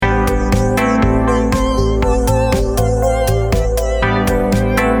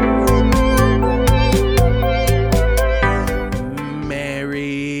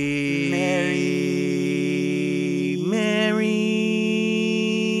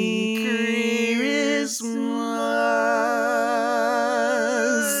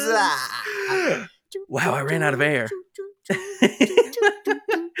Wow, I ran out of air.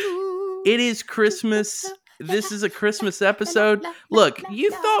 It is Christmas. This is a Christmas episode. Look,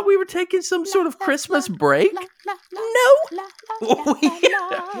 you thought we were taking some sort of Christmas break? No.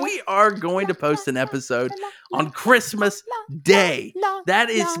 We are going to post an episode on Christmas Day.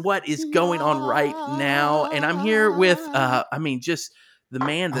 That is what is going on right now. And I'm here with, just the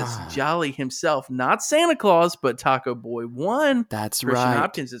man that's jolly himself. Not Santa Claus, but Taco Boy 1. That's Christian right.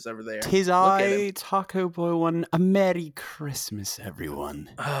 Hopkins is over there. Tis I, Taco Boy 1. A Merry Christmas, everyone.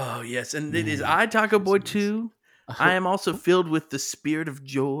 Oh, yes. And it is I, Taco Boy 2. I am also filled with the spirit of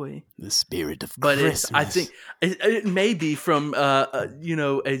joy. The spirit of Christmas. But I think it may be from, a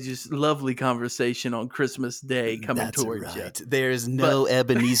just lovely conversation on Christmas Day coming That's towards right. you. There's no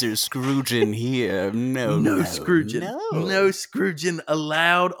Ebenezer Scrooging here. No Scrooging. No Scrooging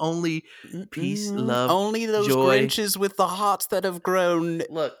allowed. Only peace, love, only those joy. Grinches with the hearts that have grown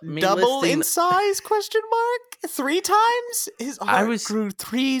Double in size, question mark? 3 times? His heart grew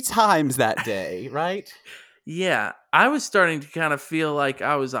 3 times that day, right? Yeah, I was starting to kind of feel like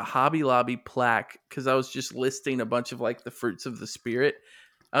I was a Hobby Lobby plaque because I was just listing a bunch of like the fruits of the spirit.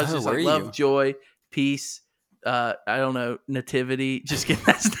 I was just like love, joy, peace, nativity. Just kidding.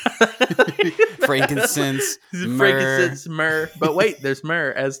 That's not Frankincense, myrrh. But wait, there's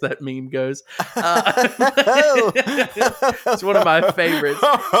myrrh, as that meme goes. It's one of my favorites.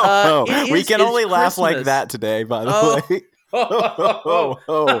 We can only laugh like that today, by the way. Let's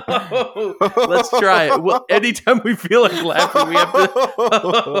try it. Well, anytime we feel like laughing, we have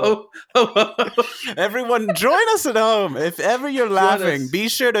to. Everyone, join us at home. If ever you're laughing, be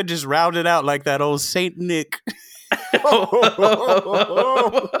sure to just round it out like that old Saint Nick. It's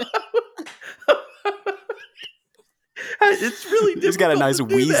really difficult. He's got a nice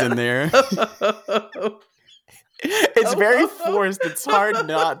wheeze in there. It's very forced. It's hard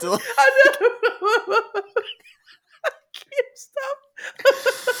not to. Stop.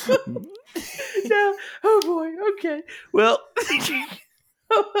 No. Oh boy. Okay. Well. I can't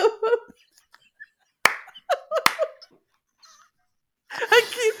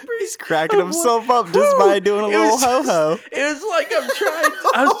breathe. He's cracking himself up just by doing a little ho-ho. It was like I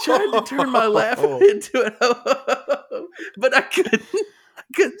was trying to turn my laugh into a ho-ho, but I couldn't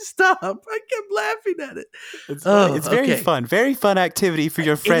stop. I kept laughing at it. It's very fun. Very fun activity for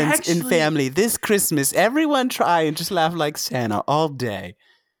your friends and family this Christmas. Everyone try and just laugh like Santa all day.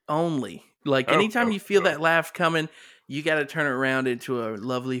 Only. Like anytime you feel that laugh coming, you got to turn it around into a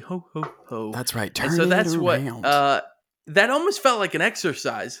lovely ho, ho, ho. That's right. That almost felt like an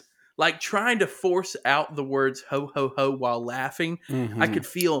exercise. Like trying to force out the words ho ho ho while laughing. Mm-hmm. I could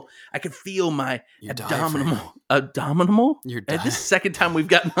feel my abdominal. This is the second time we've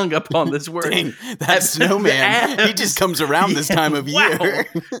gotten hung up on this word. Dang, that snowman. He just comes around this time of year.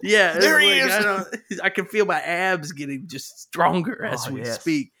 Yeah, there he is. I can feel my abs getting just stronger as we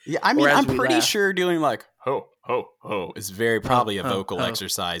speak. Yeah, I mean, I'm pretty sure doing like ho ho ho is probably a vocal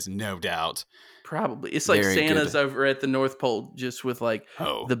exercise, no doubt. Probably. It's like Santa's over at the North Pole just with like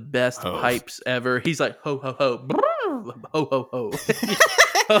the best pipes ever. He's like, ho, ho, ho. Ho, ho, ho.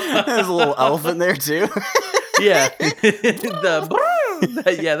 There's a little elephant there too. Yeah. That's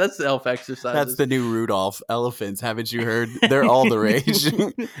the elf exercise. That's the new Rudolph. Elephants, haven't you heard? They're all the rage.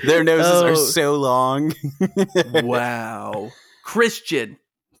 Their noses are so long. Wow. Christian.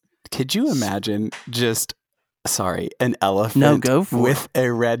 Could you imagine an elephant with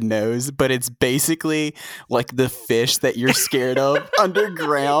a red nose, but it's basically like the fish that you're scared of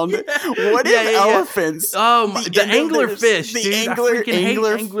underground. What is elephants? Oh, the anglerfish. The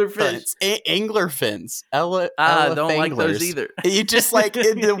angler fins. I don't like those either. You just like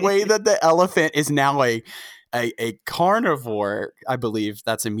in the way that the elephant is now a carnivore. I believe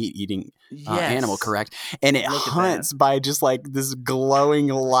that's a meat-eating animal, correct? And it hunts by just like this glowing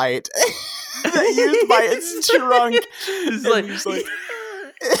light. That used by its trunk. It's like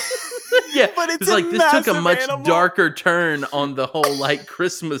yeah, but it's like this took a much animal. darker turn on the whole like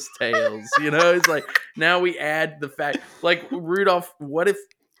Christmas tales. It's like now we add the fact like Rudolph. What if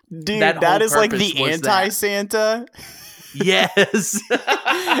that is like the anti-Santa? Yes.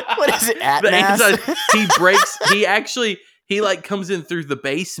 What is it? He like comes in through the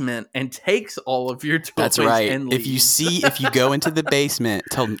basement and takes all of your toys. That's right. And if you go into the basement,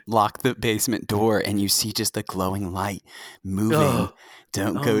 lock the basement door and you see just the glowing light moving,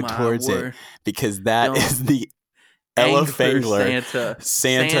 don't go towards it because that is the Elefangler,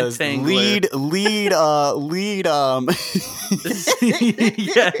 Santa's lead.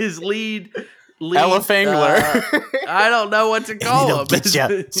 Yeah, his lead. Elefangler. I don't know what to call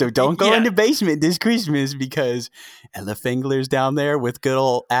him. So don't go in the basement this Christmas because Elefangler's down there with good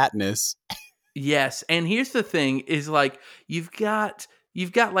old Atlas. Yes, and here's the thing: is like you've got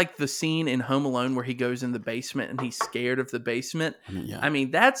like the scene in Home Alone where he goes in the basement and he's scared of the basement. Yeah. I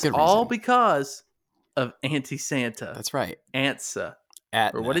mean, that's Good all reason. because of Auntie Santa. That's right. Antsa.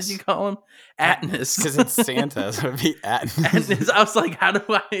 Atnus. Or what did you call him? Atnus. Because it's Santa, so it'd be Atnus. Atnus. I was like, how do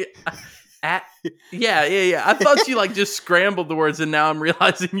I... Yeah. I thought you like just scrambled the words, and now I'm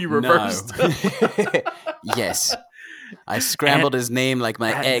realizing you reversed. No. Yes. I scrambled his name like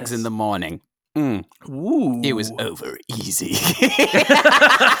my Atnus. eggs in the morning. Ooh. It was over easy.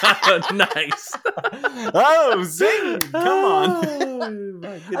 Nice. Oh, zing! Come on. Oh,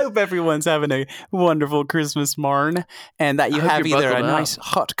 I hope everyone's having a wonderful Christmas morn, and that you have either a nice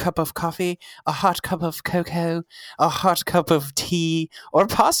hot cup of coffee, a hot cup of cocoa, a hot cup of tea, or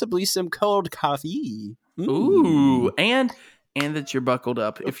possibly some cold coffee. Ooh, and that you're buckled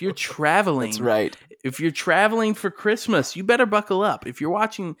up. If you're traveling, That's right. If you're traveling for Christmas, you better buckle up. If you're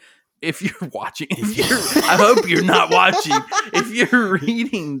watching, I hope you're not watching. If you're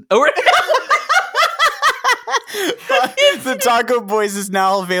reading, The Taco Boys is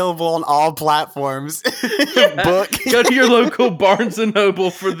now available on all platforms. Book. Go to your local Barnes and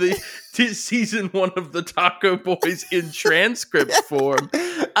Noble for the season 1 of the Taco Boys in transcript form.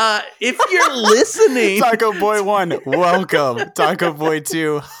 If you're listening, Taco Boy 1, welcome. Taco Boy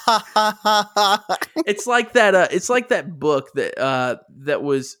 2, it's like that. It's like that book that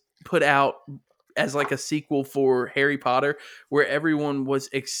was put out as like a sequel for Harry Potter, where everyone was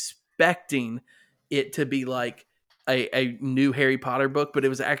expecting it to be like a new Harry Potter book, but it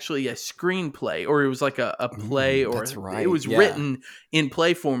was actually a screenplay, or it was like a play, or right. It was written in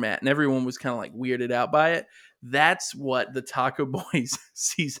play format, and everyone was kind of like weirded out by it. That's what the Taco Boys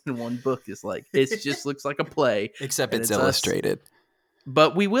season 1 book is like. It just looks like a play, except it's illustrated.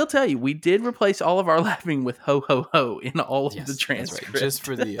 But we will tell you, we did replace all of our laughing with ho ho ho in all of the transcripts. Right. Just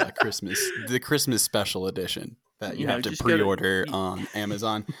for the Christmas special edition that you have to pre-order on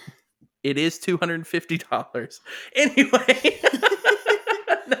Amazon. It is $250. Anyway.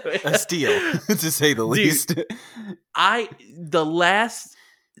 A steal, to say the least. The last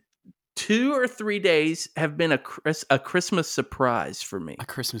 2 or 3 days have been a Christmas surprise for me. A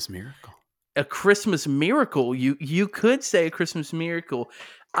Christmas miracle. A Christmas miracle. You could say a Christmas miracle.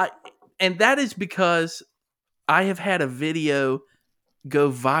 And that is because I have had a video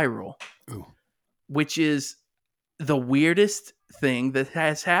go viral. Ooh. Which is the weirdest thing that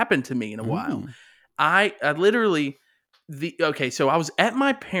has happened to me in a while. I literally so I was at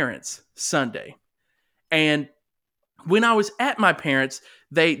my parents' Sunday, and when I was at my parents',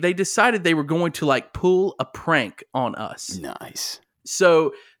 they decided they were going to like pull a prank on us. Nice.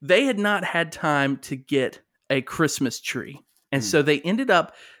 So they had not had time to get a Christmas tree. And so they ended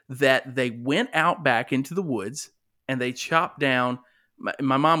up that they went out back into the woods and they chopped down.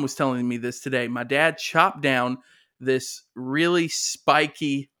 My mom was telling me this today. My dad chopped down this really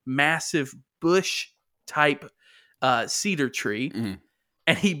spiky, massive bush type cedar tree. Mm-hmm.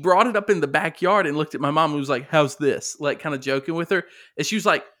 And he brought it up in the backyard and looked at my mom and was like, how's this? Like kind of joking with her. And she was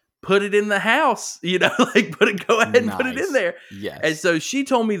like, put it in the house, like go ahead and put it in there. Yes. And so she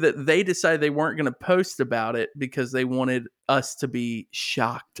told me that they decided they weren't going to post about it because they wanted us to be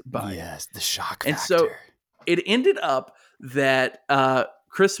shocked by it. Yes, the shock factor. And so it ended up that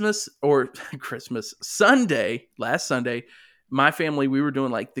Sunday, last Sunday, my family, we were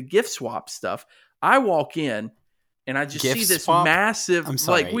doing like the gift swap stuff. I walk in and I just see this massive,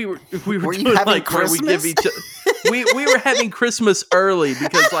 like we were doing like Christmas? Where we give each other. we were having Christmas early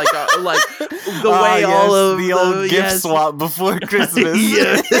because like the way all of the old gift swap before Christmas.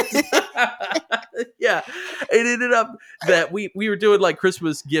 Yeah. It ended up that we were doing like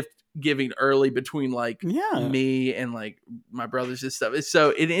Christmas gift giving early between like me and like my brothers and stuff.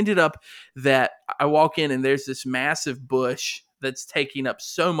 So it ended up that I walk in and there's this massive bush that's taking up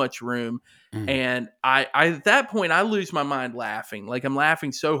so much room. And I at that point I lose my mind laughing. Like I'm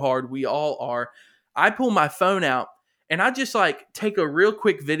laughing so hard. We all are. I pull my phone out and I just like take a real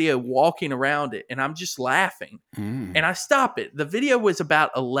quick video walking around it and I'm just laughing. And I stop it. The video was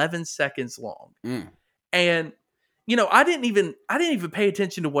about 11 seconds long. And I didn't even pay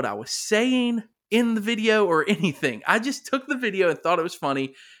attention to what I was saying in the video or anything. I just took the video and thought it was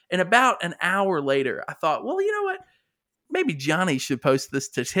funny. And about an hour later, I thought, well, you know what? Maybe Johnny should post this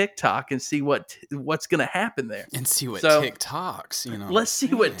to TikTok and see what's going to happen there. And see what TikToks, Let's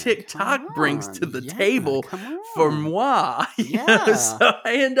see what TikTok brings to the table for moi. So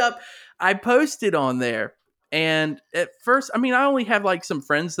I posted on there. And at first, I only have like some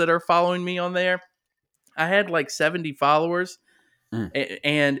friends that are following me on there. I had like 70 followers.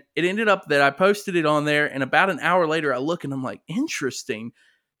 And it ended up that I posted it on there. And about an hour later, I look and I'm like, interesting.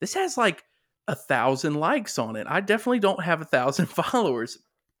 This has like 1,000 likes on it. I definitely don't have 1,000 followers.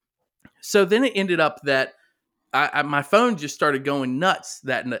 So then it ended up that my phone just started going nuts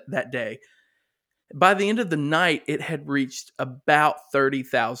that day. By the end of the night, it had reached about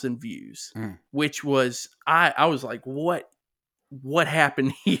 30,000 views, which was, I was like, what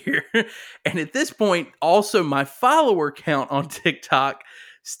happened here? And at this point, also my follower count on TikTok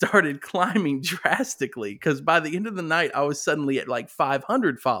started climbing drastically, because by the end of the night, I was suddenly at like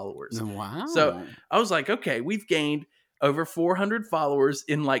 500 followers. Wow. So I was like, okay, we've gained over 400 followers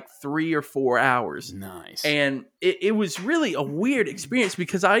in like 3 or 4 hours. Nice. And it was really a weird experience,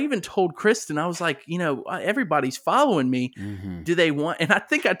 because I even told Kristen, I was like, everybody's following me. Mm-hmm. Do they want, and I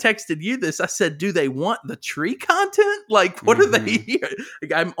think I texted you this, I said, do they want the tree content? Like, what are they here?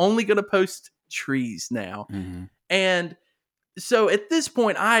 Like, I'm only going to post trees now. Mm-hmm. And so at this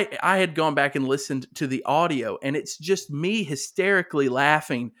point, I had gone back and listened to the audio, and it's just me hysterically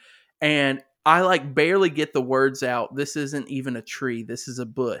laughing. And I like barely get the words out. This isn't even a tree. This is a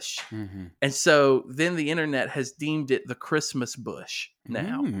bush. Mm-hmm. And so then the internet has deemed it the Christmas bush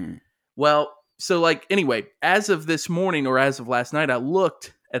now. Mm. Well, so like, anyway, as of this morning, or as of last night, I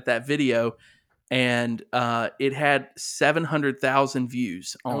looked at that video, and it had 700,000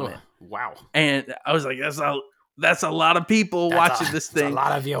 views on it. Wow. And I was like, that's a lot of people watching this thing. That's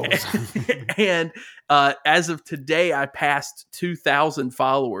a lot of views. And as of today, I passed 2,000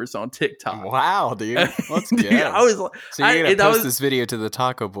 followers on TikTok. Wow, dude. That's good. Dude, I was like, so you're going to post this video to the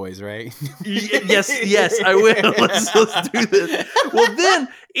Taco Boys, right? Yes, I will. Let's do this. Well, then,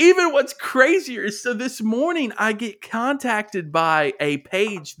 even what's crazier is, so this morning I get contacted by a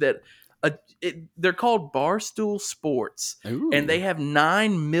page that they're called Barstool Sports. Ooh. And they have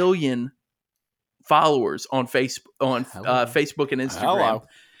 9 million followers on Facebook and Instagram. Hello.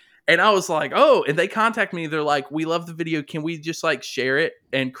 And I was like, oh, and they contact me. They're like, we love the video. Can we just like share it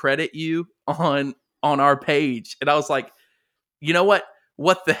and credit you on our page? And I was like, you know what?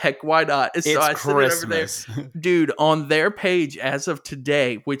 What the heck? Why not? And so I sent it over there. Dude, on their page as of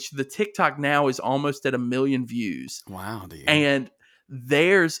today, which the TikTok now is almost at 1 million views. Wow, dude. And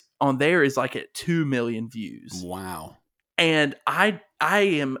theirs on there is like at 2 million views. Wow. And I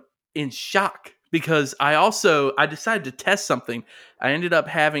am in shock, because I decided to test something. I ended up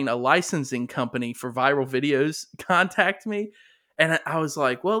having a licensing company for viral videos contact me. And I was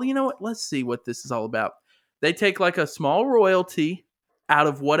like, well, you know what? Let's see what this is all about. They take like a small royalty out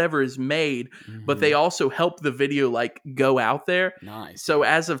of whatever is made, but they also help the video like go out there. Nice. So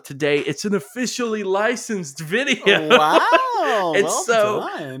as of today, it's an officially licensed video. Wow. And well so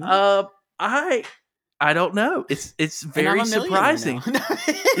done. I don't know. It's very surprising. Now.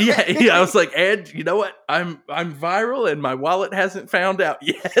 Yeah. I was like, and you know what? I'm viral, and my wallet hasn't found out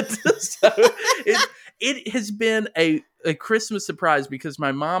yet. So it has been a Christmas surprise, because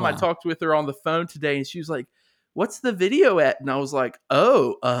my mom, I talked with her on the phone today, and she was like, what's the video at? And I was like,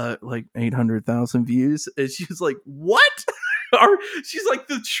 like 800,000 views. And she was like, what? Or she's like,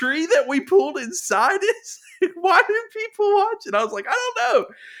 the tree that we pulled inside is. Why do people watch it? I was like, I don't know.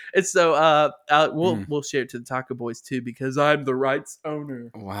 And so we'll share it to the Taco Boys too, because I'm the rights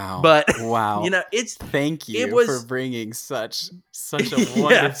owner. Wow. But wow. Thank you for bringing such a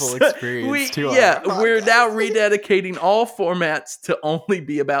wonderful experience to us. Yeah, we're now rededicating all formats to only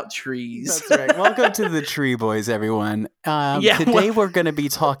be about trees. That's right. Welcome to the Tree Boys, everyone. Today we're going to be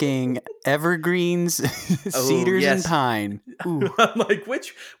talking evergreens, cedars, and pine. Ooh. I'm like,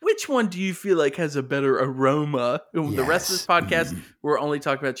 which one do you feel like has a better aroma? The rest of this podcast, we're only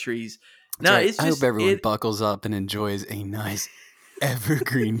talking about trees. No, right. it's just, I hope everyone buckles up and enjoys a nice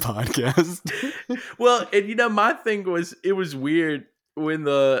evergreen podcast. Well, and my thing was, it was weird when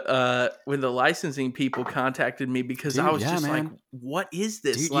the licensing people contacted me, because I was like, what is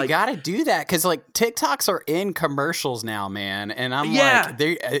this? Dude, like, you gotta do that, because like TikToks are in commercials now, man. And I'm like,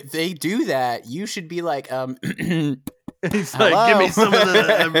 they do that. You should be like, He's like, give me some of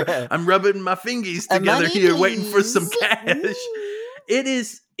the. I'm rubbing my fingies together here, waiting for some cash. It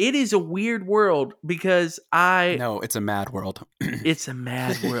is a weird world, because No, it's a mad world. It's a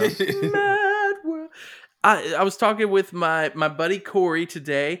mad world. Mad world. I was talking with my buddy Corey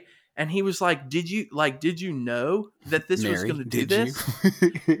today, and he was like, "Did you know that this was going to do this?"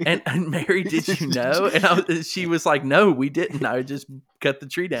 And Mary, did you know? And she was like, "No, we didn't. I just cut the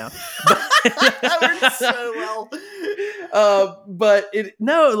tree down." That worked so well. But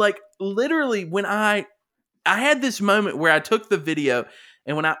literally, when I had this moment where I took the video,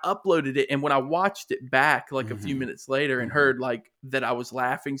 and when I uploaded it, and when I watched it back like a few minutes later, and heard like that I was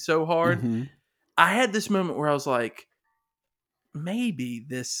laughing so hard, I had this moment where I was like, maybe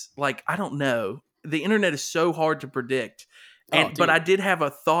this, like, I don't know. The internet is so hard to predict. But I did have a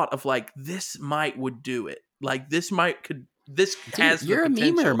thought of like, this would do it. Like this has you're the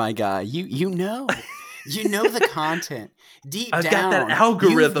potential. A memer, my guy. You know. You know the content deep I've down. got that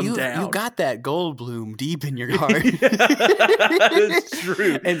algorithm down. You got that Goldblum deep in your heart. It's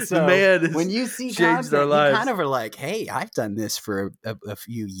true. And so when you see content, you kind of are like, hey, I've done this for a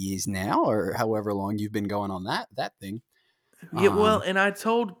few years now, or however long you've been going on that thing. Yeah, well, and I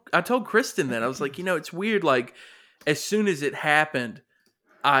told Kristen that. I was like, it's weird. Like, as soon as it happened,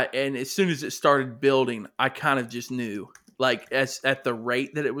 and as soon as it started building, I kind of just knew. Like, at the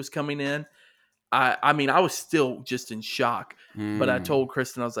rate that it was coming in, I mean, I was still just in shock, but I told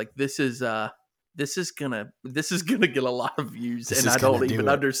Kristen, I was like, this is gonna get a lot of views, and I don't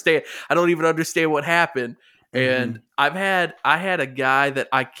even understand what happened. And I had a guy that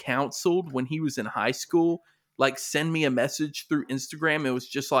I counseled when he was in high school, like, send me a message through Instagram. It was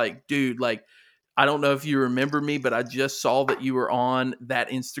just like, dude, like, I don't know if you remember me, but I just saw that you were on that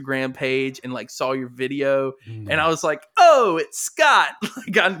Instagram page and like saw your video. And I was like, oh, it's Scott.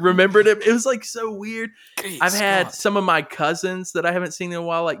 Like, I remembered him. It was like so weird. I've had some of my cousins that I haven't seen in a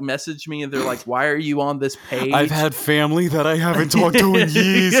while, like, message me, and they're like, why are you on this page? I've had family that I haven't talked to in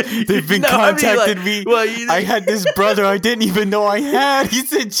years. They've been contacting me. Well, I had this brother I didn't even know I had. He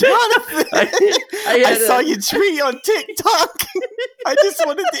said, Jonathan, I saw you tweet on TikTok. I just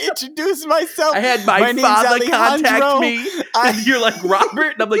wanted to introduce myself. I had my father contact me. And you're like,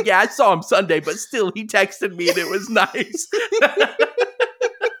 Robert? And I'm like, yeah, I saw him Sunday, but still, he texted me and it was nice.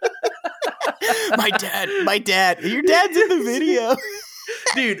 My dad. Your dad's in the video.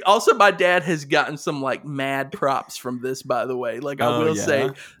 Dude, also my dad has gotten some like mad props from this, by the way. Like, I will say,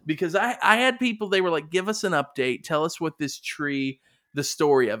 because I had people, they were like, give us an update. Tell us what this tree, the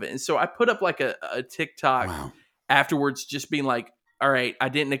story of it. And so I put up like a TikTok afterwards, just being like, all right, I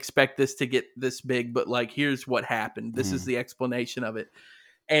didn't expect this to get this big, but like, here's what happened. This is the explanation of it.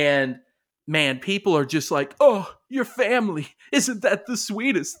 And man, people are just like, oh, your family. Isn't that the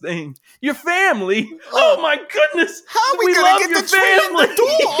sweetest thing? Your family. Oh my goodness. How are we going to get the family?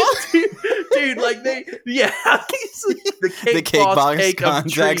 Dude, like the cake box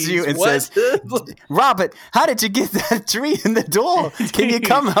contacts you and says, Robert, how did you get that tree in the door? Can you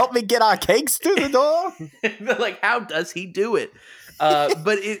come help me get our cakes through the door? They're like, how does he do it?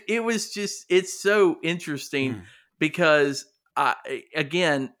 But it was just, it's so interesting because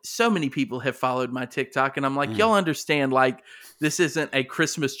again, so many people have followed my TikTok, and I'm like, y'all understand, like, this isn't a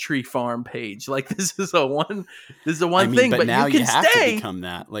Christmas tree farm page. Like, this is a one thing, but now you can have stay. To become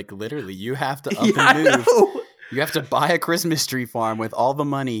that. Like, literally, you have to up and move. You have to buy a Christmas tree farm with all the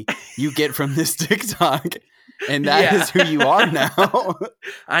money you get from this TikTok. And that is who you are now.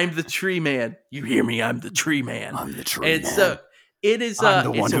 I'm the tree man. You hear me? I'm the tree man. I'm the tree man. So it is. I'm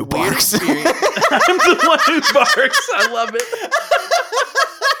the one who barks. I'm the one who barks. I love it.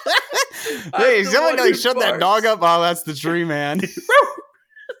 Hey, someone like shut that dog up. Oh, that's the tree man.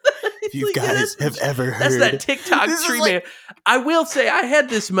 If you guys have ever heard, that's that TikTok tree man. I will say, I had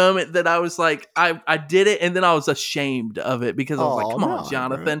this moment that I was like, I did it, and then I was ashamed of it because I was like, come on,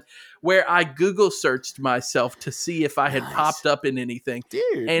 Jonathan. Bro. Where I Google searched myself to see if I had popped up in anything.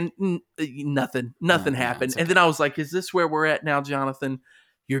 Dude. And nothing happened. Okay. And then I was like, is this where we're at now, Jonathan?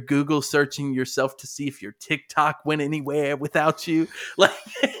 You're Google searching yourself to see if your TikTok went anywhere without you. Like,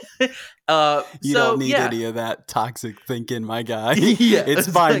 you don't need any of that toxic thinking, my guy. Yeah, it's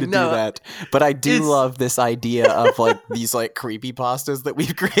fine to do that. But I do love this idea of like these like creepypastas that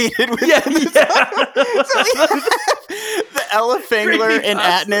we've created with the Elefangler and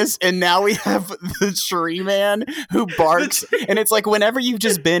Atlas, and now we have the tree man who barks. And it's like whenever you've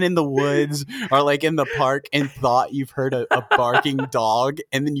just been in the woods or like in the park and thought you've heard a barking dog,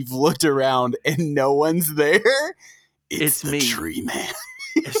 and then you've looked around and no one's there. It's the me. Tree man.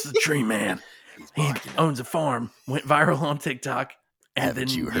 It's the tree man. He owns a farm, went viral on TikTok, and then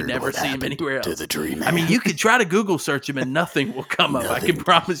you never see him anywhere else. To the tree man. I mean, you could try to Google search him and nothing will come up. I can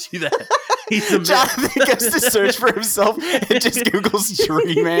promise you that. He's a Jonathan goes to search for himself and just Googles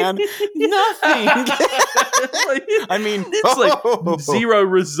tree man. Nothing. I mean, it's like zero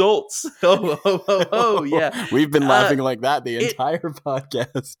results. Oh, yeah. We've been laughing like that the entire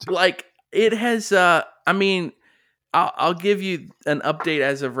podcast. Like, it has, I mean, I'll give you an update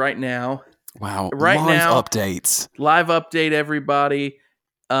as of right now. Wow. Right live now. Updates. Live update, everybody.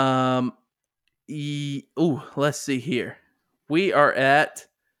 Let's see here. We are at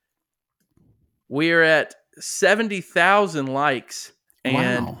 70,000 likes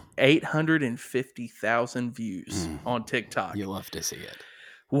and 850,000 views on TikTok. You love to see it.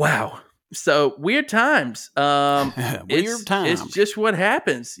 Wow. So weird times. Weird times. It's just what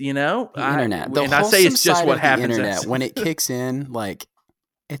happens, you know. The internet. The and I say it's just what happens. The internet, when it kicks in, like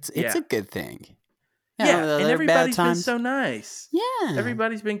it's a good thing. Yeah, and everybody's been so nice. Yeah,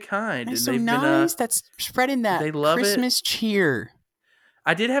 everybody's been kind. That's so nice. That's spreading that they love Christmas cheer.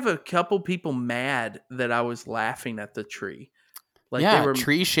 I did have a couple people mad that I was laughing at the tree. Like they were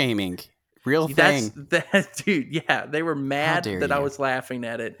tree shaming. Real thing. Dude, yeah. They were mad that I was laughing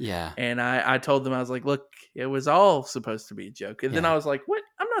at it. Yeah. And I told them, I was like, look, it was all supposed to be a joke. And then I was like, what?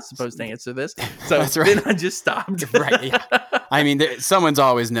 I'm not supposed to answer this. So That's right. then I just stopped. Right. Yeah. I mean, someone's not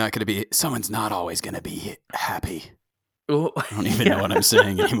always going to be happy. I don't even know what I'm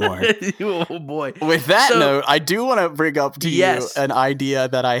saying anymore. Oh, boy. With that note, I do want to bring up to you an idea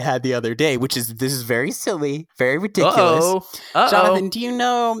that I had the other day, which is, this is very silly, very ridiculous. Jonathan, do you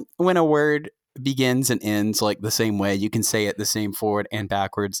know when a word begins and ends like the same way? You can say it the same forward and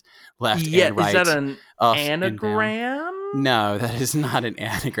backwards, left and right. Is that an anagram? No, that is not an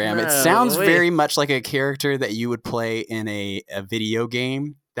anagram. No, it sounds very much like a character that you would play in a video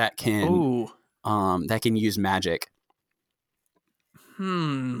game that can use magic.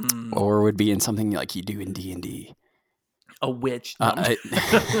 Or would be in something like you do in D&D. A witch.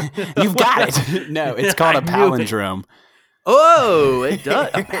 You've got it. No, it's called a palindrome. Oh, it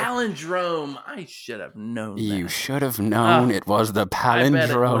does. A palindrome. I should have known that. You should have known it was the palindrome. I bet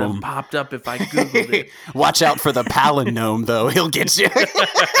it would have popped up if I Googled it. Watch out for the palindrome, though. He'll get you.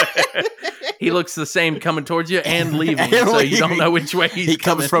 He looks the same coming towards you and leaving, so you don't know which way he's coming. He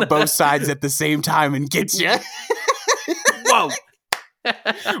comes from both sides at the same time and gets you. Whoa.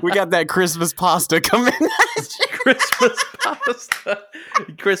 We got that Christmas pasta coming. Christmas pasta.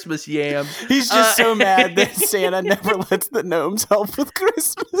 Christmas yams. He's just so mad that Santa never lets the gnomes help with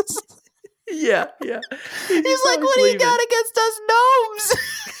Christmas. Yeah. He's like, what do you got against us gnomes?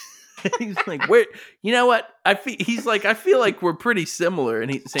 He's like, where? You know what? I feel like we're pretty similar.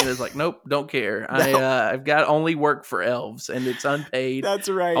 And Santa's like, nope, don't care. No. I've got only work for elves, and it's unpaid. That's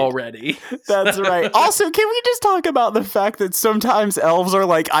right. Already. That's right. Also, can we just talk about the fact that sometimes elves are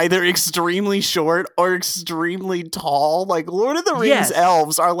like either extremely short or extremely tall? Like Lord of the Rings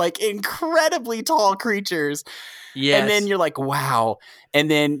elves are like incredibly tall creatures. Yes. And then you're like, wow.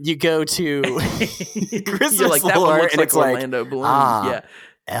 And then you go to Christmas like, that lore, one looks and like it's Orlando Bloom. Yeah.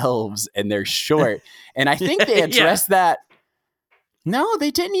 Elves, and they're short. And I think they addressed that. No,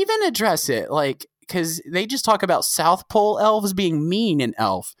 they didn't even address it. Like, because they just talk about South Pole elves being mean in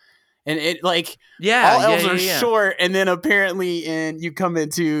Elf. And it like, all elves are short. And then apparently you come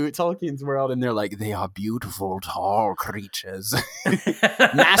into Tolkien's world and they're like, they are beautiful, tall creatures.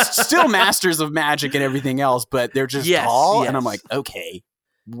 Still masters of magic and everything else, but they're just tall. Yes. And I'm like, okay,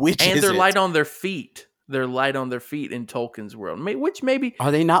 and they're light on their feet. They're light on their feet in Tolkien's world, which maybe...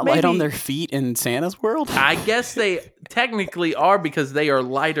 Are they not light on their feet in Santa's world? I guess they technically are, because they are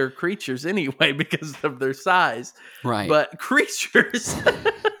lighter creatures anyway because of their size. Right. But creatures...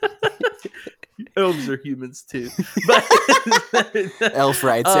 Elves are humans too. But Elf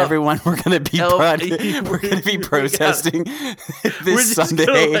rights, everyone. We're gonna be protesting this Sunday.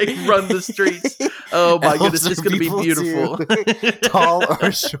 We're just gonna run the streets. Oh my goodness, it's gonna be beautiful. Tall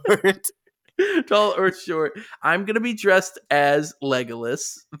or short. Tall or short. I'm going to be dressed as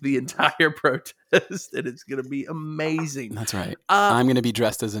Legolas the entire protest, and it's going to be amazing. That's right. I'm going to be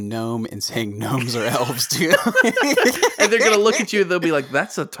dressed as a gnome and saying gnomes are elves too. And they're going to look at you and they'll be like,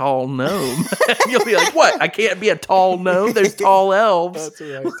 that's a tall gnome. You'll be like, what? I can't be a tall gnome? There's tall elves. That's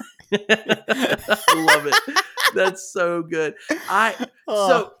right. I love it. That's so good.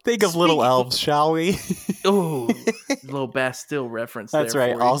 So think of little elves, shall we? Oh, little Bastille reference. That's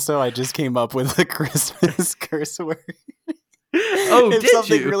there right. Also, I just came up with a Christmas curse word. Oh, if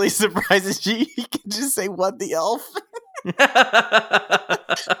something really surprises you, you can just say, "What the elf?"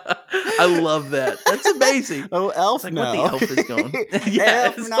 I love that. That's amazing. Oh, elf! Like, no. what the elf is going?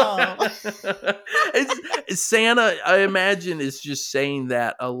 Yes. Elf, no. Santa, I imagine, is just saying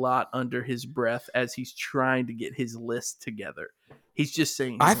that a lot under his breath as he's trying to get his list together. He's just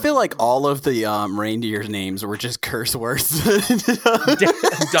saying. I feel like all of the reindeer names were just curse words.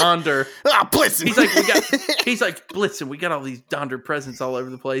 Donder. Blitzen. He's like Blitzen. We got all these Donder presents all over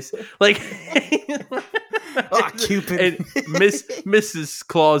the place. Like, Cupid. And Mrs.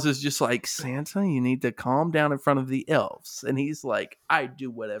 Claus is just like, Santa, you need to calm down in front of the elves. And he's like, I do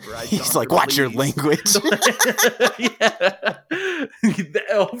whatever I. He's like, watch your language. The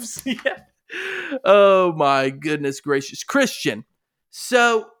elves. Yeah. Oh my goodness gracious, Christian.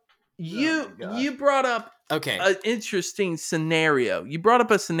 So you brought up an interesting scenario. You brought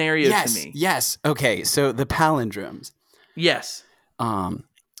up a scenario to me. Yes. Okay. So the palindromes. Yes.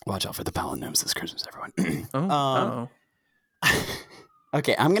 Watch out for the palindromes this Christmas, everyone.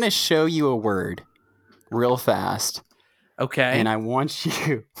 Okay, I'm going to show you a word real fast. Okay. And I want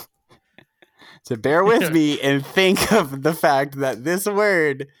you to bear with me and think of the fact that this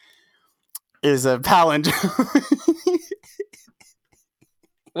word is a palindrome.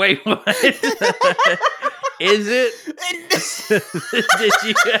 Wait, what? Is it? Did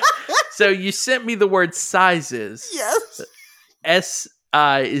you? So you sent me the word sizes. Yes.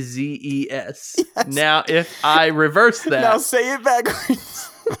 SIZES. Yes. Now, if I reverse that. Now say it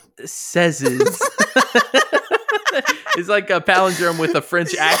backwards. Sezes. It's like a palindrome with a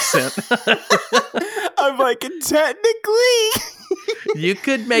French accent. I'm like, technically. You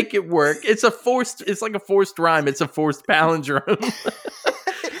could make it work. It's like a forced rhyme. It's a forced palindrome.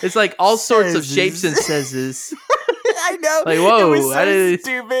 It's like all sorts of shapes and sezes. I know. Like, whoa. It was so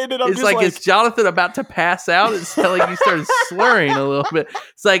stupid. And I'm it's just like, is Jonathan about to pass out? It's like you started slurring a little bit.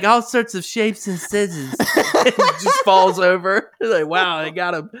 It's like all sorts of shapes and sezes. It just falls over. It's like, wow, I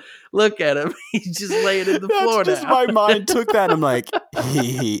got him. Look at him. He's just laying in the floor just now. My mind took that. I'm like,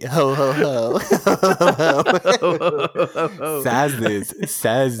 hee, ho, ho, ho.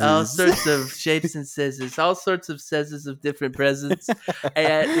 Sazes. All sorts of shapes and sezes. All sorts of sezes of different presents.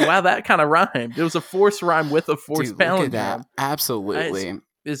 And wow, that kind of rhymed. It was a forced rhyme with a forced palindrome. Look at that. Absolutely.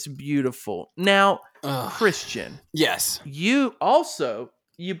 It's beautiful. Now, Christian. Yes. You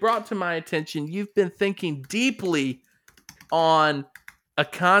brought to my attention, you've been thinking deeply on a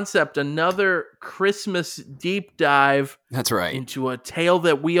concept, another Christmas deep dive. That's right. Into a tale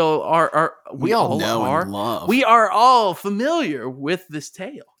that we all know and love. We are all familiar with this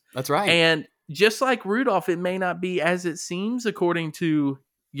tale. That's right. And just like Rudolph, it may not be as it seems according to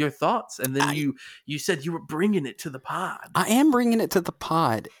your thoughts. And then you said you were bringing it to the pod. I am bringing it to the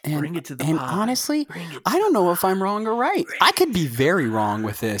pod. And, bring it to the pod. Honestly, I don't know if I'm wrong or right. I could be very wrong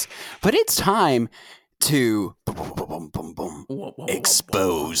with this, but it's time to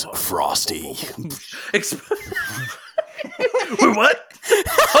expose Frosty. Wait, what?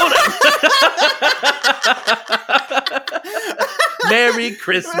 Hold on. Merry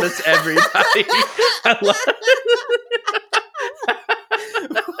Christmas, everybody. I love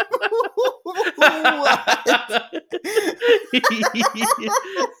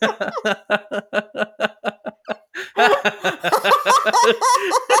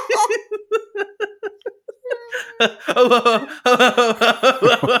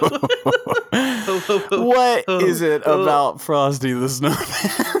What is it about Frosty the Snowman?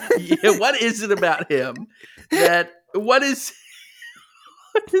 Yeah, what is it about him what is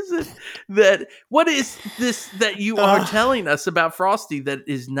this that you are telling us about Frosty that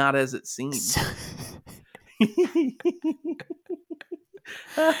is not as it seems? You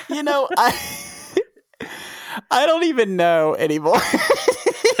know, I don't even know anymore.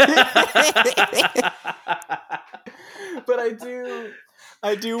 But I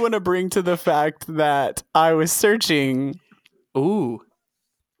do want to bring to the fact that I was searching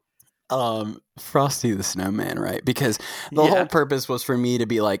Frosty the Snowman, right? Because the whole purpose was for me to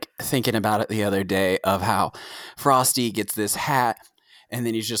be like thinking about it the other day of how Frosty gets this hat and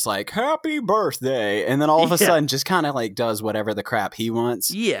then he's just like, happy birthday. And then all of a sudden just kind of like does whatever the crap he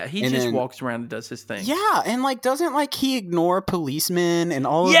wants. Yeah, he just walks around and does his thing. Yeah, and like doesn't like he ignore policemen and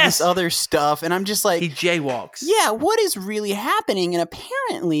all of this other stuff. And I'm just like, he jaywalks. Yeah, what is really happening? And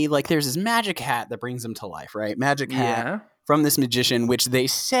apparently like there's this magic hat that brings him to life, right? Magic hat from this magician, which they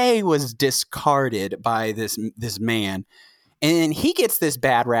say was discarded by this man. And he gets this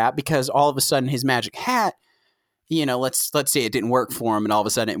bad rap because all of a sudden his magic hat, you know, let's say it didn't work for him and all of a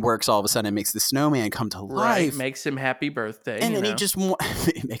sudden it works. All of a sudden it makes the snowman come to life. Right, makes him happy birthday. And then he just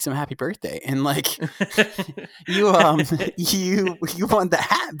it makes him happy birthday. And like you want the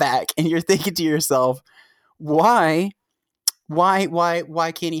hat back and you're thinking to yourself, why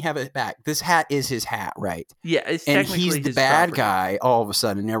can't he have it back? This hat is his hat, right? Yeah, it's and technically he's the his bad property. guy all of a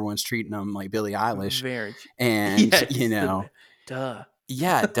sudden. Everyone's treating him like Billie Eilish. And you know, duh.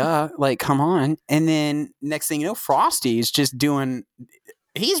 Yeah, duh. Like, come on. And then next thing you know, Frosty's just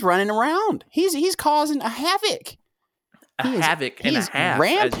he's running around. He's causing a havoc. Havoc and a half,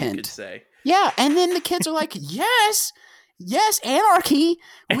 rampant. as you could say. Yeah, and then the kids are like, yes, anarchy.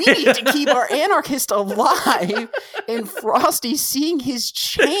 We need to keep our anarchist alive. And Frosty, seeing his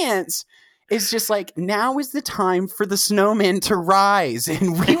chance, is just like, now is the time for the snowman to rise,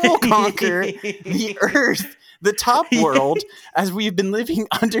 and we will conquer the earth. The top world, as we've been living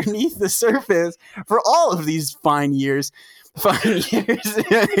underneath the surface for all of these fine years. Fine years.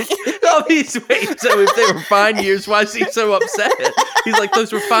 All these wait. So if they were fine years, why is he so upset? He's like,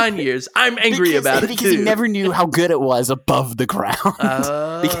 those were fine years. I'm angry about it because he never knew how good it was above the ground.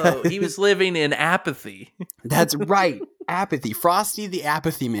 Oh, he was living in apathy. That's right, apathy. Frosty the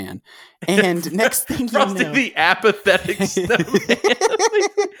apathy man. And next thing Frosty the apathetic snowman.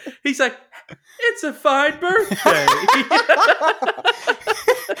 He's like, it's a fine birthday.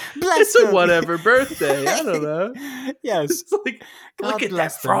 It's a whatever birthday. I don't know. Yes. It's like, look at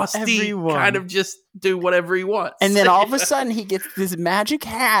that Frosty kind of just do whatever he wants. And then all of a sudden he gets this magic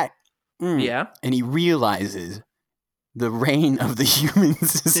hat. Yeah. And he realizes the reign of the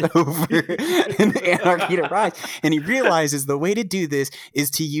humans is over and anarchy to rise. And he realizes the way to do this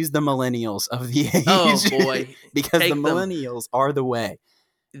is to use the millennials of the age. Oh, boy. Because the millennials are the way.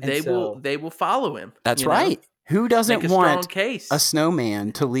 They will follow him. That's right. Know? Who doesn't want case. A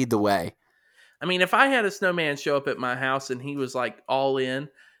snowman to lead the way? I mean, if I had a snowman show up at my house and he was like all in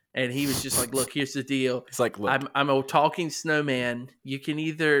and he was just like, look, here's the deal. It's like, look. I'm a talking snowman. You can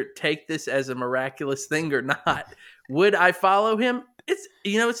either take this as a miraculous thing or not. Would I follow him?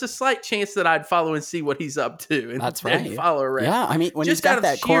 It's a slight chance that I'd follow and see what he's up to. And that's right. Follow around. Yeah, I mean, when he's got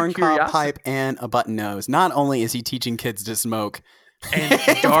that corncob pipe and a button nose, not only is he teaching kids to smoke, and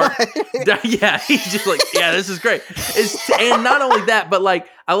dark, yeah, he's just like, yeah, this is great. And not only that, but like,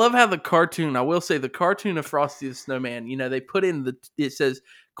 I love how the cartoon of Frosty the Snowman, they put in it says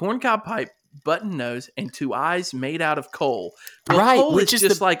corncob pipe, button nose, and 2 eyes made out of coal. Well, right, coal which is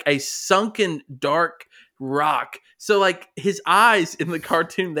just like a sunken dark rock. So like his eyes in the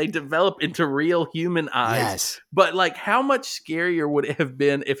cartoon, they develop into real human eyes. Yes. But like, how much scarier would it have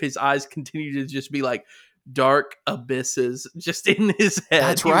been if his eyes continued to just be like dark abysses just in his head?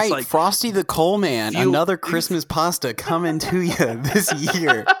 That's right. Like, Frosty the Coal Man, another Christmas pasta coming to you this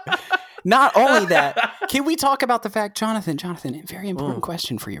year. Not only that, can we talk about the fact, Jonathan, a very important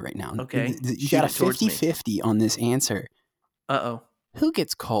question for you right now. Okay. You got a 50-50 on this answer. Uh-oh. Who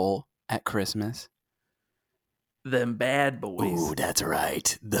gets coal at Christmas? Them bad boys. Ooh, that's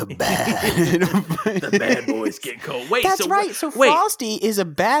right. The bad boys get coal. Wait, that's right. So Frosty is a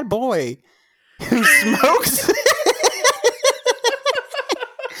bad boy who smokes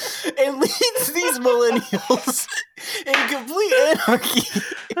and leads these millennials in complete anarchy.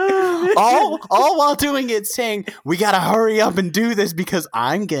 All while doing it saying, we gotta hurry up and do this because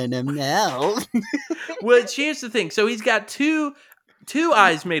I'm gonna melt. Well, here's the thing. So he's got two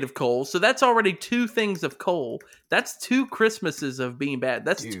eyes made of coal, so that's already 2 things of coal. That's 2 Christmases of being bad.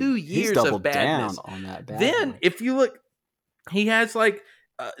 That's 2 years of badness. On that then, if you look, he has like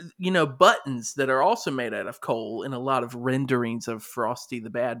buttons that are also made out of coal in a lot of renderings of Frosty the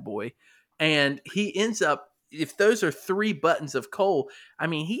Bad Boy, and he ends up, if those are 3 buttons of coal, I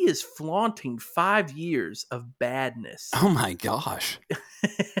mean, he is flaunting 5 years of badness. Oh my gosh!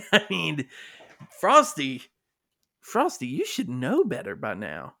 I mean, Frosty, you should know better by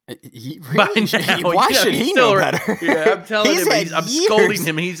now. Why should he know better? Yeah, I'm telling him. I'm scolding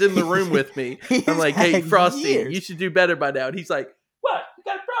him. He's in the room with me. I'm like, hey, Frosty, you should do better by now. And he's like, what? You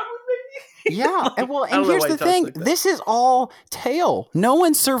got a problem with me? Yeah. And here's the thing. Like, this is all tale. No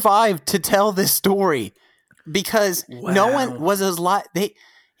one survived to tell this story because no one was as live.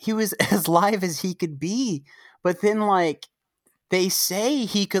 He was as live as he could be. But then, like, they say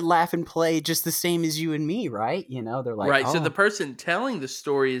he could laugh and play just the same as you and me, right? They're like, right. Oh. So the person telling the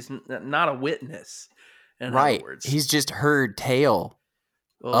story is not a witness. In right. Other words. He's just heard tale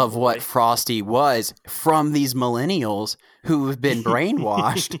of what Frosty was from these millennials who have been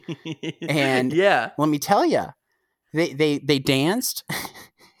brainwashed. And let me tell you, they danced.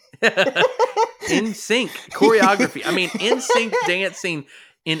 In sync choreography. I mean, in sync dancing.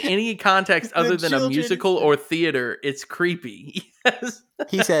 In any context other than a musical or theater, it's creepy. Yes.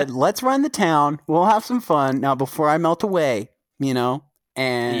 He said, let's run the town. We'll have some fun. Now, before I melt away,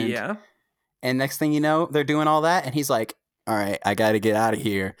 And next thing you know, they're doing all that. And he's like, all right, I got to get out of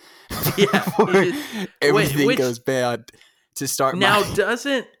here. Yeah. Everything goes bad to start. Now,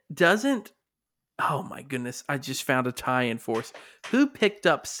 doesn't, oh my goodness, I just found a tie-in force. Who picked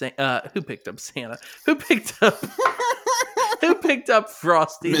up Santa? Who picked up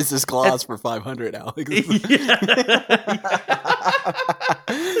Frosty? Mrs. Claus for $500, Alex. Yeah.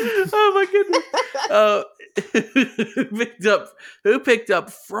 Oh my goodness. Who picked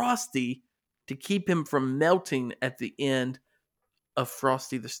up Frosty to keep him from melting at the end of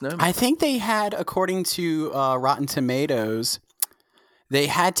Frosty the Snowman? I think they had, according to Rotten Tomatoes, they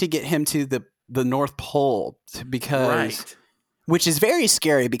had to get him to the North Pole because... Right. Which is very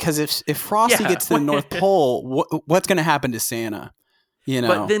scary because if Frosty gets to the North Pole, what's going to happen to Santa?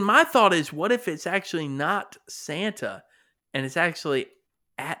 But then my thought is, what if it's actually not Santa and it's actually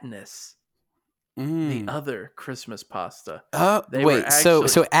Atnis, the other Christmas pasta.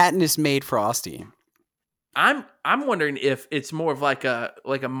 So Atnis made Frosty. I'm wondering if it's more of like a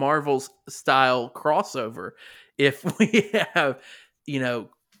Marvel style crossover. If we have,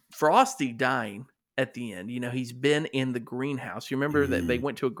 Frosty dying at the end, he's been in the greenhouse. You remember that they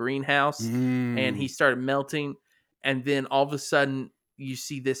went to a greenhouse and he started melting, and then all of a sudden you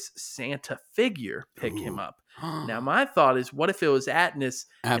see this Santa figure pick him up. Now my thought is, what if it was Atnis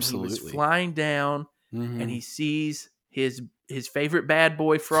and he was flying down and he sees his favorite bad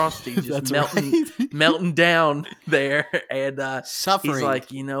boy Frosty just melting down there, and suffering. He's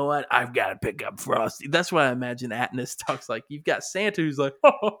like, you know what? I've got to pick up Frosty. That's what I imagine Atnis talks like. You've got Santa who's like,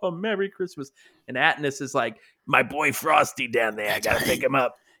 oh, Merry Christmas. And Atnis is like, my boy Frosty down there. I got to pick him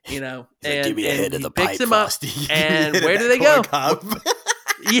up. And give me a hit of the picks pipe, him Frosty. Up, and where do they go?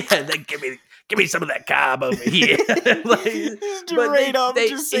 Yeah, they give me some of that cob over here. Straight up,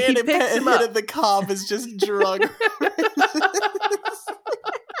 just saying it. Hit of the cob is just drug.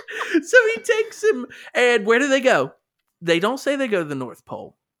 So he takes him, and where do they go? They don't say they go to the North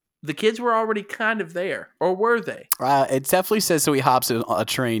Pole. The kids were already kind of there, or were they? It definitely says so. He hops a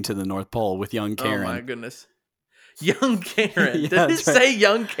train to the North Pole with young Karen. Oh my goodness. Young Karen. Did it say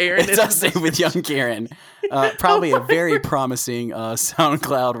young Karen? It does say with young Karen. Probably a very promising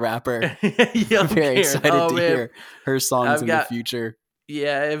SoundCloud rapper. Young very Karen. excited to hear her songs in the future.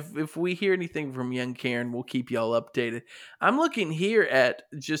 Yeah, if we hear anything from young Karen, we'll keep y'all updated. I'm looking here at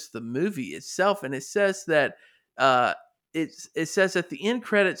just the movie itself, and it says that it says at the end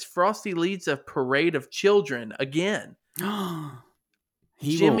credits, Frosty leads a parade of children again.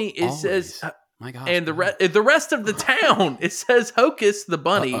 Jimmy, it says... My gosh, and the rest of the town, it says Hocus the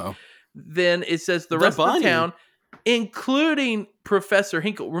bunny. Then it says the rest of the town, including Professor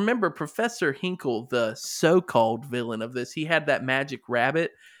Hinkle. Remember Professor Hinkle, the so-called villain of this? He had that magic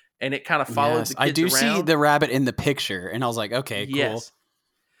rabbit, and it kind of followed the kids around. I do see the rabbit in the picture, and I was like, okay, cool. Yes.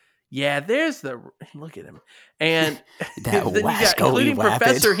 Yeah, look at him. And that then you got, including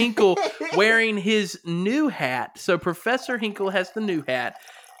Professor Hinkle wearing his new hat. So Professor Hinkle has the new hat.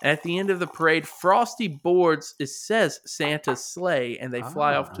 At the end of the parade, Frosty boards, it says Santa's sleigh, and they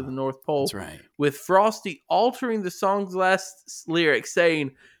fly off to the North Pole. That's right. With Frosty altering the song's last lyric,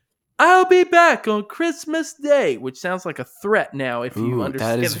 saying, I'll be back on Christmas Day, which sounds like a threat now if you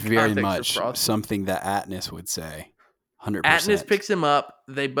understand the context of Frosty. That is very much something that Atnis would say. 100%. Atnis picks him up.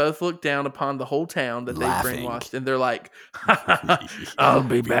 They both look down upon the whole town that they brainwashed, and they're like, I'll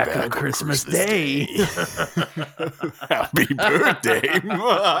be back on Christmas Day. Happy birthday.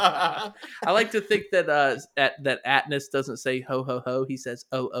 I like to think that that Atnis doesn't say ho, ho, ho. He says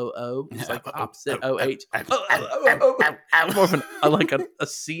O-O-O. It's like the opposite O-H. More of like a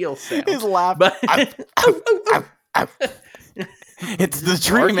seal sound. His laugh. It's the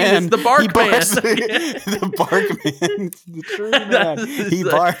tree man. It's the bark man. The bark man. It's the tree man. He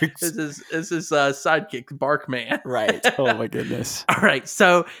barks. This is sidekick, bark man. Right. Oh my goodness. All right.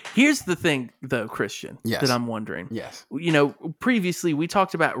 So here's the thing, though, Christian, that I'm wondering. Yes. Previously we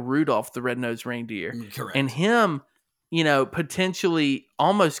talked about Rudolph the Red-Nosed Reindeer. Correct. And him, potentially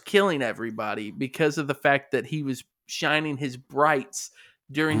almost killing everybody because of the fact that he was shining his brights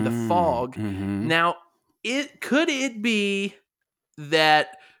during the fog. Mm-hmm. Now, could it be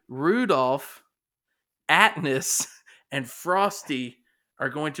that Rudolph, Atnis, and Frosty are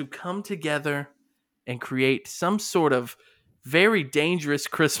going to come together and create some sort of very dangerous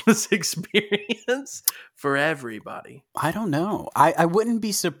Christmas experience for everybody? I don't know. I wouldn't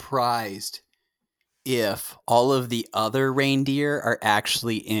be surprised if all of the other reindeer are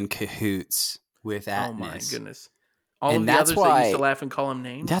actually in cahoots with Atnis. Oh my goodness. All of the others that used to laugh and call him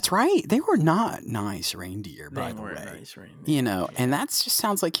names? That's right. They were not nice reindeer, by the way. Nice reindeer. And that just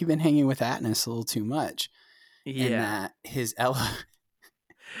sounds like you've been hanging with Atnis a little too much. Yeah. And that his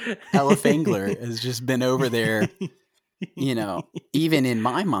Elefangler has just been over there, even in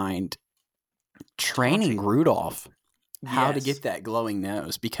my mind, training Rudolph how to get that glowing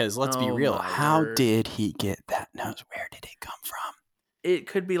nose. Because let's be real, how did he get that nose? Where did it come from? It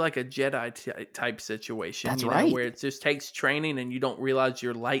could be like a Jedi type situation. That's right. Where it just takes training and you don't realize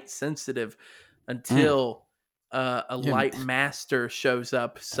you're light sensitive until a light master shows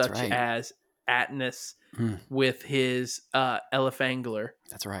up, such as Atnis with his Elefangler.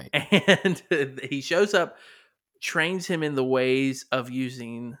 That's right. And he shows up, trains him in the ways of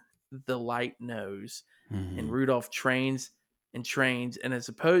using the light nose. Mm-hmm. And Rudolph trains and trains, and as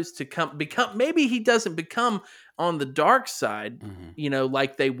opposed to maybe he doesn't become on the dark side,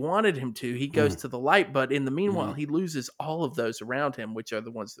 like they wanted him to. He goes to the light, but in the meanwhile, he loses all of those around him, which are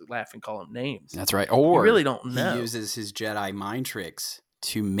the ones that laugh and call him names. That's right. Or you really don't know. He uses his Jedi mind tricks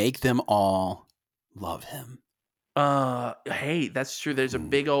to make them all love him. Hey, that's true. There's a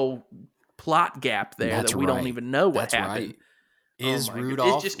big old plot gap there that we don't even know what happened. Right. Is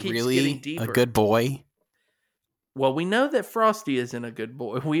Rudolph really a good boy? Well, we know that Frosty isn't a good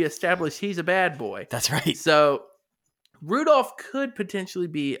boy. We established he's a bad boy. That's right. So Rudolph could potentially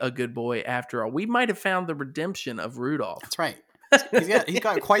be a good boy after all. We might have found the redemption of Rudolph. That's right. He's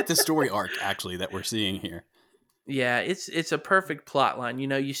got quite the story arc, actually, that we're seeing here. Yeah, it's a perfect plot line.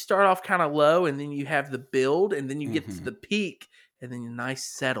 You start off kind of low, and then you have the build, and then you get to the peak, and then a nice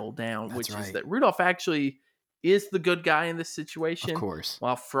settle down, which is that Rudolph actually is the good guy in this situation. Of course.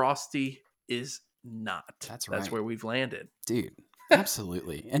 While Frosty is not. That's right. That's where we've landed. Dude,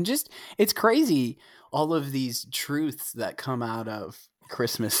 absolutely. And it's crazy, all of these truths that come out of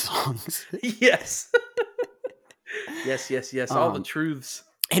Christmas songs. Yes. Yes. All the truths.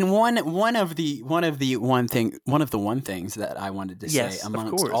 And one of the one things that I wanted to say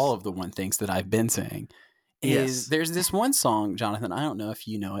amongst all of the one things that I've been saying is there's this one song, Jonathan, I don't know if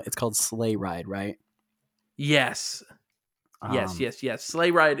you know it. It's called Sleigh Ride, right? Yes. Yes.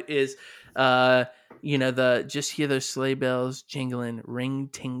 Sleigh Ride is just hear those sleigh bells jingling, ring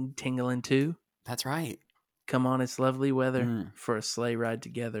ting tingling too. That's right. Come on, it's lovely weather for a sleigh ride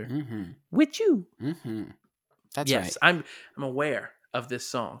together with you. That's right. Yes, I'm aware of this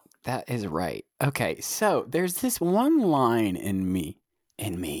song. That is right. Okay, so there's this one line in me.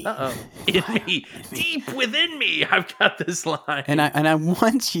 Uh-oh. In me. Deep within me, I've got this line. And I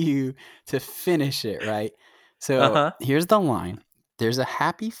want you to finish it, right? So here's the line. There's a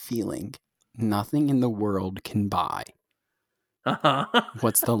happy feeling nothing in the world can buy.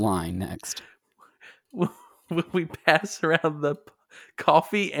 What's the line next? Will we pass around the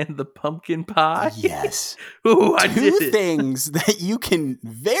coffee and the pumpkin pie? Yes. Ooh, I did Two things that you can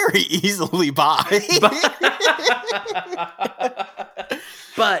very easily buy.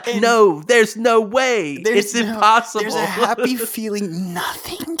 But no, there's no way. It's impossible. There's a happy feeling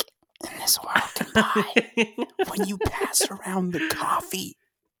nothing in this world can buy when you pass around the coffee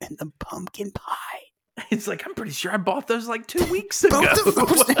and the pumpkin pie. It's like, I'm pretty sure I bought those like 2 weeks ago. Both of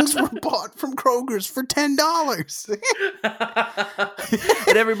those things were bought from Kroger's for $10.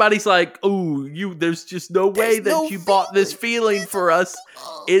 And everybody's like, oh, there's just no way you bought this feeling for us.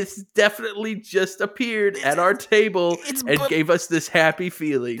 It's definitely just appeared at our table and gave us this happy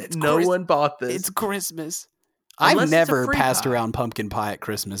feeling. No one bought this. It's Christmas. I've never passed around pumpkin pie at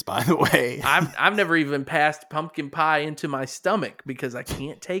Christmas, by the way. I've never even passed pumpkin pie into my stomach because I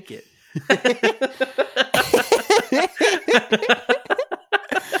can't take it.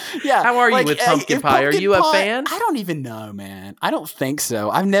 Yeah. How are you with pumpkin pie? Are you a fan? I don't even know, man. I don't think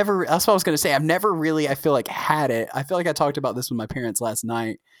so. That's what I was going to say. I've never really, I feel like, had it. I feel like I talked about this with my parents last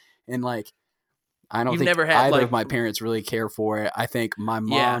night. And like, I don't think either of my parents really care for it. I think my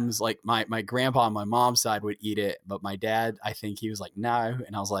mom's like my grandpa on my mom's side would eat it, but my dad, I think he was like, no.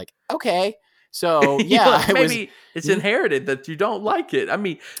 And I was like, okay. So yeah, maybe it's inherited that you don't like it. I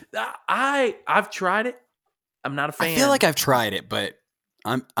mean, I've tried it. I'm not a fan. I feel like I've tried it, but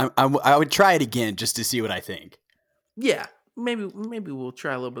I would try it again just to see what I think. Yeah, maybe we'll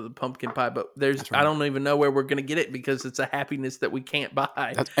try a little bit of pumpkin pie, but I don't even know where we're gonna get it because it's a happiness that we can't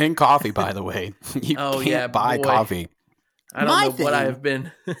buy. And coffee, by the way, you can't buy coffee. I don't know what I have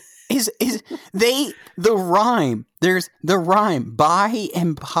been. Is the rhyme? There's the rhyme buy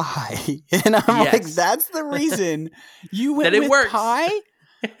and pie, and I'm like, that's the reason you went with works. Pie.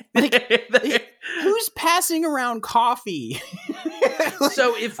 Like, who's passing around coffee?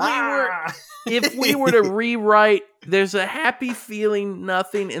 So if we were to rewrite, there's a happy feeling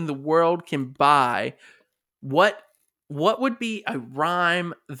nothing in the world can buy. What would be a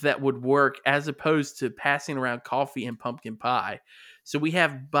rhyme that would work as opposed to passing around coffee and pumpkin pie? So we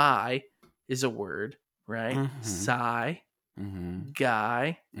have buy is a word, right? Mm-hmm. Sigh,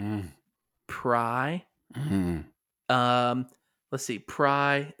 guy, pry. Let's see,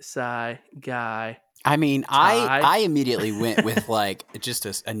 pry, sigh, guy. I mean, I immediately went with like just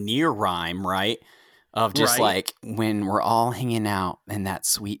a near rhyme, right? Of just like when we're all hanging out in that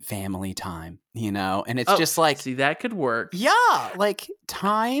sweet family time, and it's just like, see, that could work. Yeah, like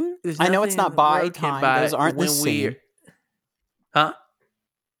time. I know it's not by time; those aren't the same. Huh?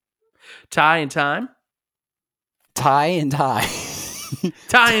 Tie and time? Tie and tie.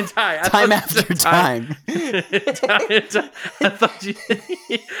 Tie and tie. Time after time. Tie and tie. I thought you.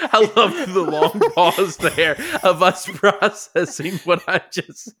 I love the long pause there of us processing what I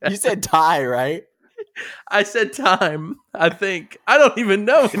just said. You said tie, right? I said time. I think. I don't even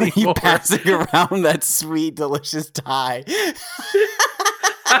know anymore. You passing around that sweet, delicious tie.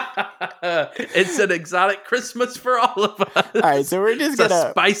 It's an exotic Christmas for all of us. All right, so we're just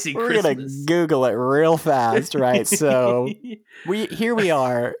gonna spicy We're Christmas. gonna Google it real fast, right? So we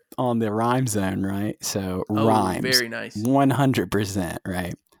are on the rhyme zone, right? So rhymes, very nice, 100%,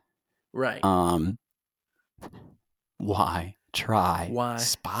 right? Right. Why try? Why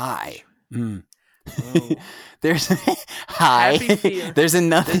spy? Oh. There's hi. There's a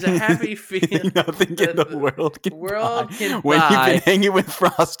nothing. There's a happy feeling. Nothing in the world can buy. When buy. you've been hanging with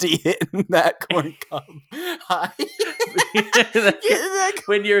Frosty hitting that corn cob. Hi.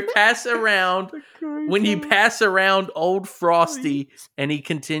 When you pass around old Frosty and he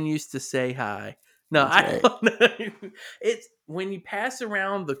continues to say hi. No, I don't know. It's when you pass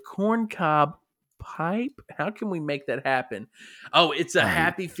around the corn cob pipe. How can we make that happen? Oh, it's a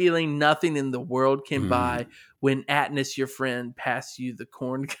happy feeling nothing in the world can buy when Atlas, your friend, passes you the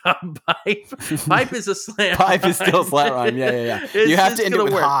corn cob pipe. Pipe is a slant Pipe is still slant rhyme. Yeah. You have to end it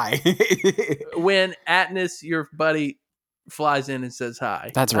with high. When Atlas, your buddy, flies in and says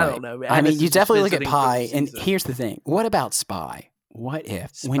hi. That's right. I don't know. I mean, you definitely look at pie, and here's the thing. What about spy? What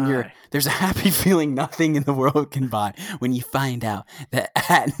if when there's a happy feeling nothing in the world can buy when you find out that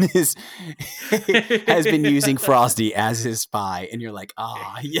Atlas has been using Frosty as his spy and you're like,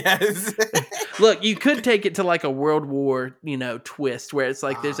 yes. Look, you could take it to like a World War, twist where it's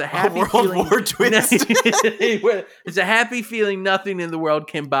like there's a happy World War twist. It's a happy feeling nothing in the world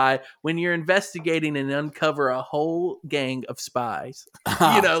can buy when you're investigating and uncover a whole gang of spies.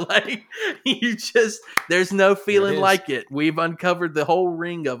 There's no feeling like it. We've uncovered the whole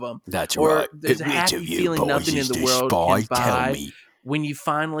ring of them. That's or right. There's a happy feeling nothing in the world can buy when you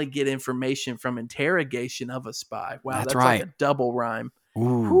finally get information from interrogation of a spy. Wow, that's right. Like a double rhyme.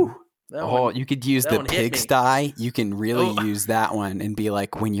 Ooh. You could use the pigsty. You can really use that one and be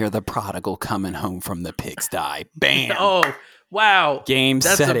like, when you're the prodigal coming home from the pigsty. Bam. Oh, wow.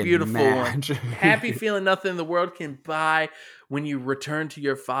 That's a beautiful one. Happy feeling nothing in the world can buy when you return to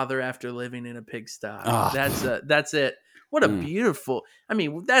your father after living in a pigsty. That's it. What a beautiful,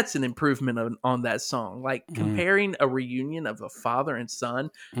 that's an improvement on that song. Like comparing a reunion of a father and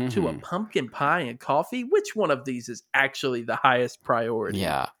son to a pumpkin pie and coffee. Which one of these is actually the highest priority?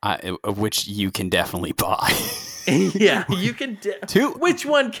 Yeah, which you can definitely buy. Yeah, you can. Which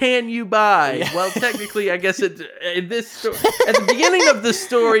one can you buy? Yeah. Well, technically, I guess at the beginning of the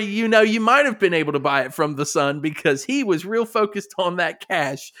story, you might have been able to buy it from the son because he was real focused on that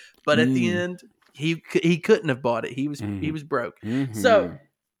cash. But at the end, he couldn't have bought it. He was broke. Mm-hmm. So,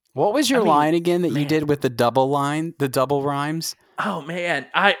 what was your line again that you did with the double rhymes? Oh man,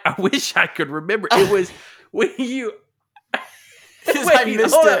 I wish I could remember. It was when you. I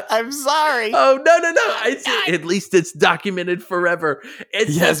missed it. I'm sorry. Oh no! At least it's documented forever.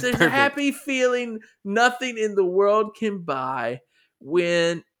 There's a happy feeling nothing in the world can buy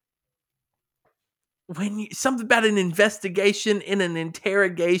when something about an investigation in an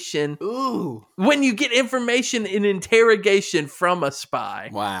interrogation. Ooh. When you get information in interrogation from a spy.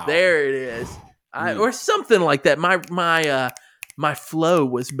 Wow. There it is. Or something like that. My flow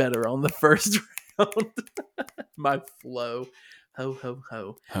was better on the first round. My flow. Ho, ho,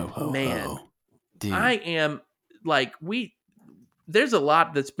 ho. Ho, ho, man. Ho. Dude. I am like, there's a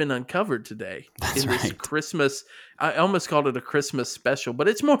lot that's been uncovered today in this Christmas. I almost called it a Christmas special, but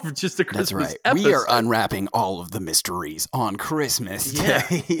it's more of just a Christmas episode. We are unwrapping all of the mysteries on Christmas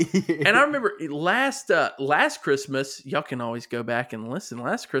Day. And I remember last Christmas, y'all can always go back and listen.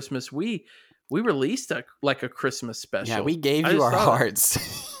 Last Christmas, we released a Christmas special. Yeah, we gave you our hearts.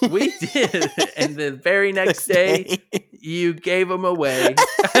 We did. And the very next day, you gave them away.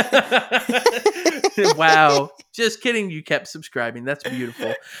 Wow. Just kidding. You kept subscribing. That's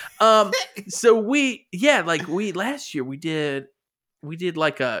beautiful. So last year we did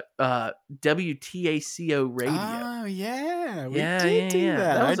like a WTACO radio. Oh yeah. We did do that.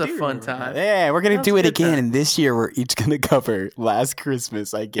 That was a fun time. Yeah, we're going to do it again. And this year we're each going to cover Last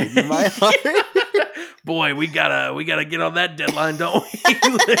Christmas I Gave You My Heart. Boy, we gotta get on that deadline, don't we? I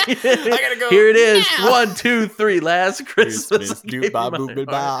gotta go. Here it is. Now. 1, 2, 3. Last Christmas. The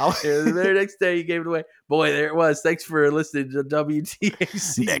very next day, you gave it away. Boy, there it was. Thanks for listening to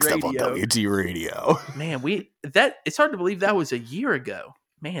WTAC Next Radio. up on WT Radio. Man, it's hard to believe that was a year ago.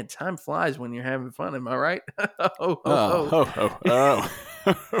 Man, time flies when you're having fun. Am I right? Oh.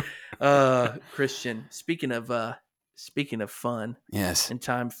 Christian, speaking of speaking of fun, yes, and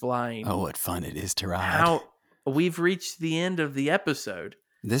time flying. Oh, what fun it is to ride! How we've reached the end of the episode.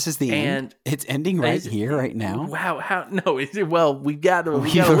 This is the end. It's ending right here, right now. Wow! How? No. Well, we got a little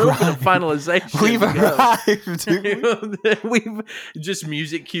bit of finalization. We've arrived. We've just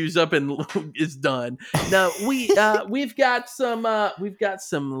music cues up and it's done. No, we've got some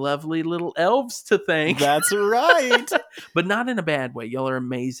lovely little elves to thank. That's right, but not in a bad way. Y'all are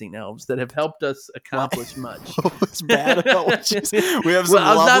amazing elves that have helped us accomplish much. It's bad elves. We have some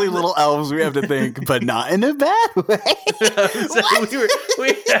lovely little elves we have to thank, but not in a bad way.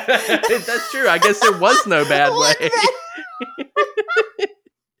 That's true. I guess there was no bad way.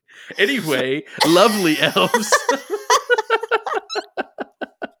 Anyway, lovely elves.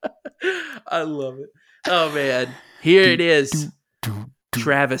 I love it. Oh, man. Here it is.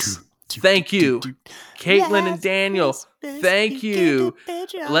 Travis, thank you. Caitlin and Daniel, thank you.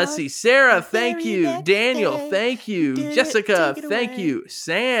 Let's see. Sarah, thank you. Daniel, thank you. Jessica, thank you.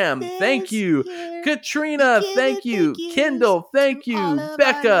 Sam, thank you. Katrina, thank you. Kendall, thank you.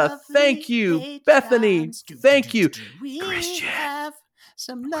 Becca, thank you. Bethany, thank you. Christian.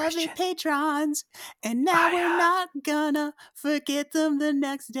 Some lovely patrons, and now we're not gonna forget them the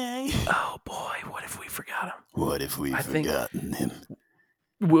next day. Oh boy, what if we forgot them? What if we've forgotten them?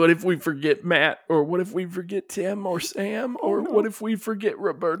 What if we forget Matt, or what if we forget Tim or Sam, or what if we forget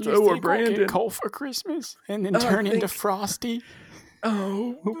Roberto or Brandon? Get Cole for Christmas and then turn into Frosty.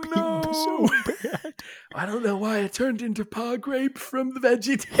 Oh no! So bad. I don't know why I turned into Pa Grape from the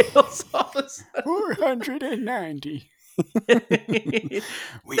VeggieTales all of a sudden. 490.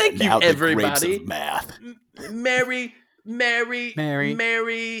 Thank you, everybody. Of math. Mary.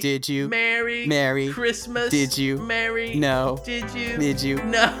 Did you? Mary. Christmas. Did you? Mary. No. Did you?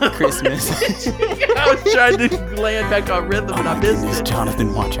 No. Christmas. I was trying to land back on rhythm and I missed it.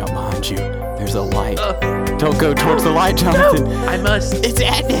 Jonathan, watch out behind you. There's a light. Don't go towards the light, Jonathan. No, I must. It's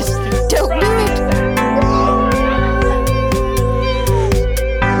Agnes. Don't do it.